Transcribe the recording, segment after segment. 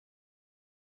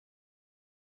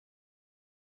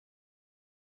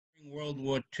World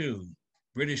War II,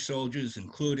 British soldiers,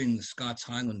 including the Scots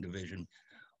Highland Division,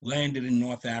 landed in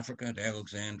North Africa at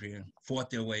Alexandria, fought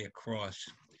their way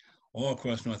all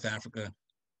across North Africa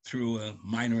through a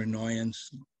minor annoyance,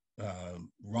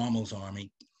 Rommel's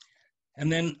army,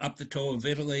 and then up the toe of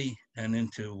Italy and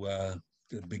into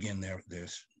to begin their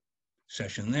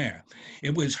session there.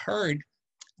 It was heard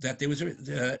that there was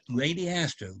Lady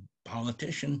Astor,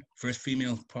 politician, first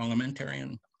female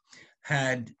parliamentarian,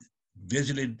 had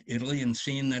visited Italy and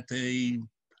seen that the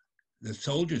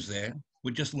soldiers there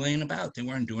were just laying about. They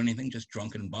weren't doing anything, just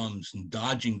drunken bums and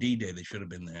dodging D-Day. They should have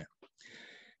been there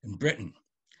in Britain.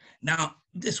 Now,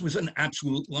 this was an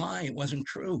absolute lie. It wasn't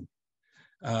true.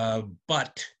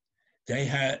 But they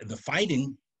had the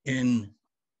fighting in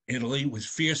Italy was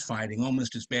fierce fighting,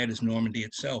 almost as bad as Normandy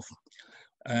itself.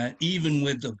 Even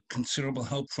with the considerable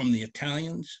help from the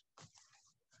Italians,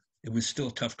 it was still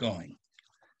tough going.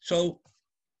 So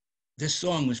this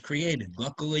song was created.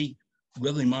 Luckily,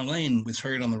 Willie Marlene was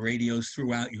heard on the radios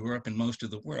throughout Europe and most of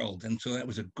the world, and so that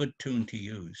was a good tune to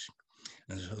use.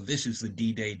 And so this is the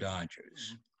D-Day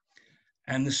Dodgers.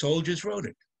 And the soldiers wrote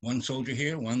it. One soldier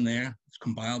here, one there. It's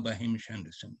compiled by Hamish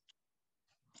Henderson.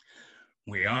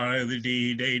 We are the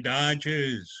D-Day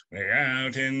Dodgers. We're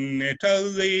out in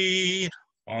Italy.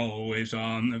 Always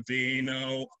on the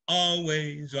vino,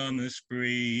 always on the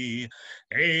spree.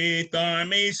 Eighth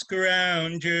Army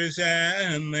scroungers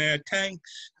and their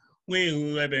tanks. We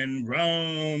live in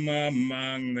Rome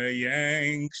among the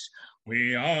Yanks.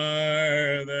 We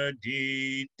are the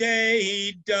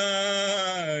D-Day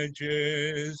Dodgers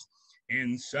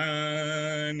in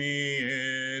sunny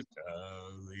Italy.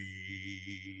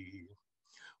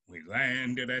 We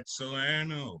landed at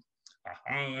Salerno, a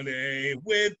holiday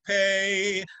with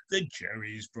pay. The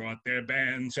Jerrys brought their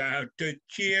bands out to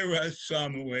cheer us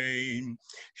on the way,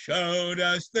 showed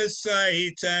us the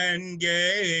sights and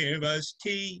gave us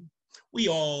tea. We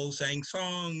all sang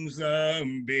songs,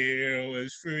 the beer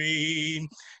was free,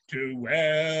 to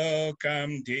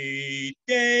welcome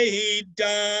D-Day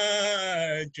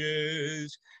Dodgers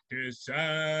to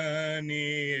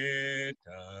sunny Italy.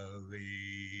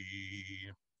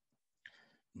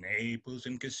 Naples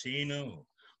and Casino,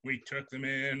 we took them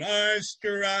in our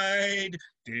stride.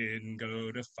 Didn't go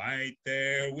to fight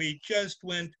there, we just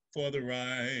went for the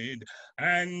ride.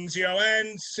 Anzio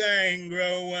and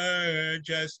Sangro were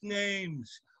just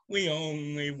names. We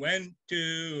only went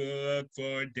to look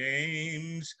for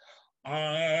dames.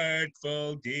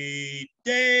 Artful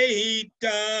D-Day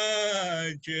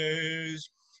Dodgers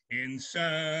in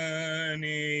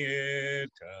sunny Italy.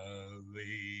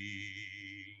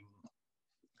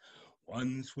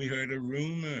 Once we heard a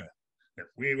rumor that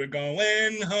we were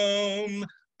going home,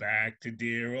 back to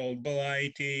dear old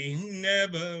Blighty,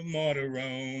 never more to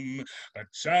roam. But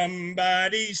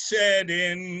somebody said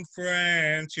in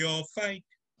France you'll fight.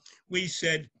 We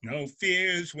said no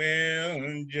fears,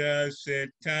 we'll just sit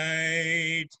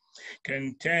tight.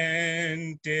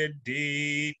 Contented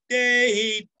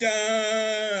D-Day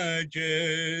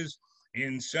Dodgers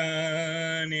in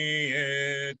sunny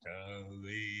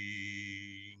Italy.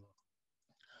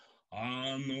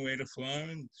 On the way to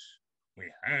Florence,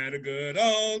 we had a good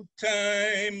old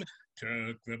time.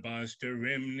 Took the bus to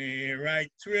Rimini, right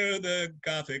through the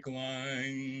Gothic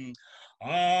line.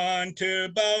 On to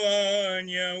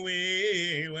Bologna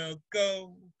we will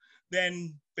go,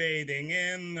 then bathing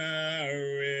in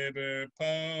the River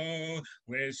Po.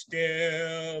 We're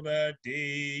still the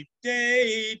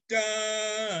D-Day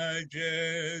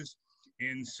Dodgers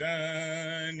in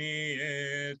sunny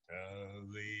Italy.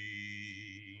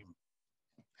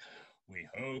 We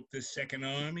hope the Second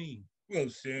Army will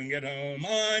soon get home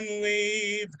on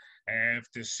leave.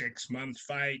 After 6 months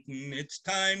fighting, it's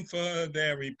time for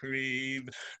their reprieve.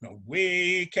 No,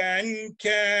 we can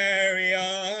carry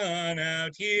on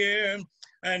out here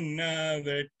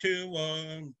another 2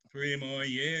 or 3 more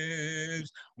years.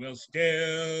 We'll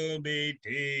still be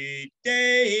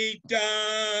D-Day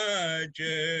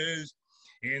Dodgers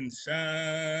in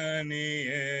sunny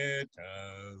Italy.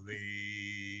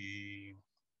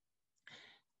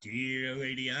 Dear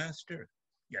Lady Astor,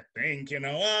 you think you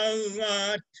know a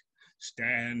lot,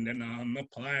 standing on the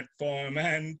platform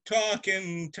and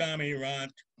talking Tommy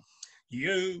Rot.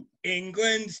 You,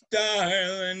 England's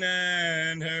darling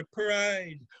and her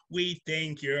pride, we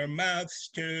think your mouth's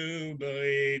too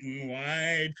bleeding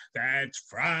wide. That's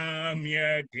from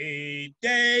your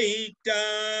D-Day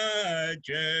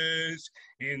Dodgers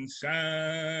in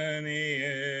sunny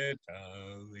Italy.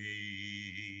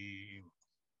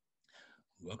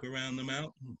 Look around the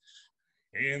mountains.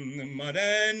 In the mud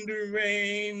and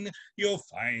rain, you'll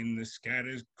find the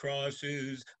scattered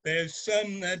crosses. There's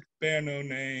some that bear no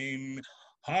name.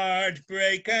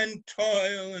 Heartbreak and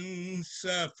toil and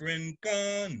suffering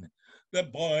gone, the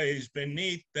boys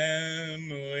beneath them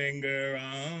linger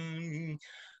on.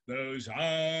 Those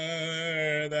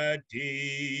are the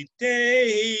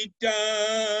D-Day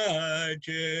Dodgers.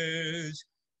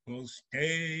 We'll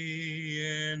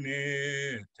stay in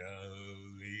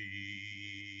Italy.